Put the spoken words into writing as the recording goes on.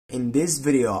In this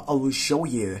video, I will show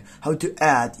you how to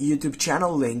add YouTube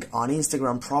channel link on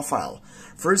Instagram profile.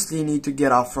 Firstly, you need to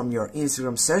get off from your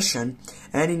Instagram session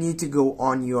and you need to go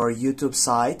on your YouTube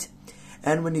site.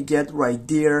 And when you get right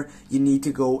there, you need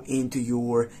to go into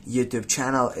your YouTube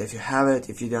channel if you have it.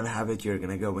 If you don't have it, you're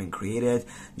gonna go and create it.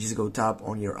 Just go tap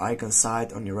on your icon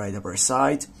side on your right upper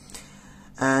side.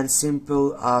 And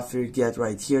simple, after you get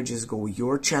right here, just go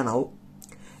your channel.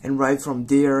 And right from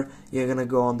there, you're gonna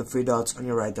go on the three dots on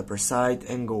your right upper side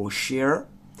and go share,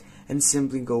 and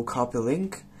simply go copy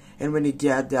link. And when you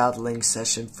get that link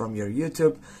session from your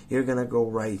YouTube, you're gonna go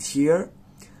right here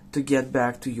to get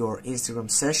back to your Instagram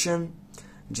session.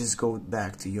 Just go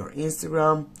back to your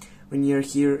Instagram. When you're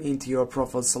here into your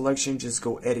profile selection, just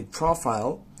go edit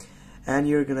profile, and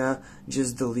you're gonna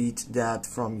just delete that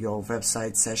from your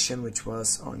website session, which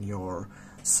was on your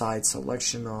site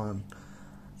selection on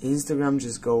Instagram.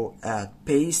 Just go add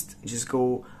paste, just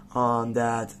go on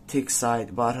that tick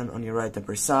side button on your right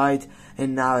upper side,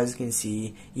 and now as you can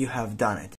see, you have done it.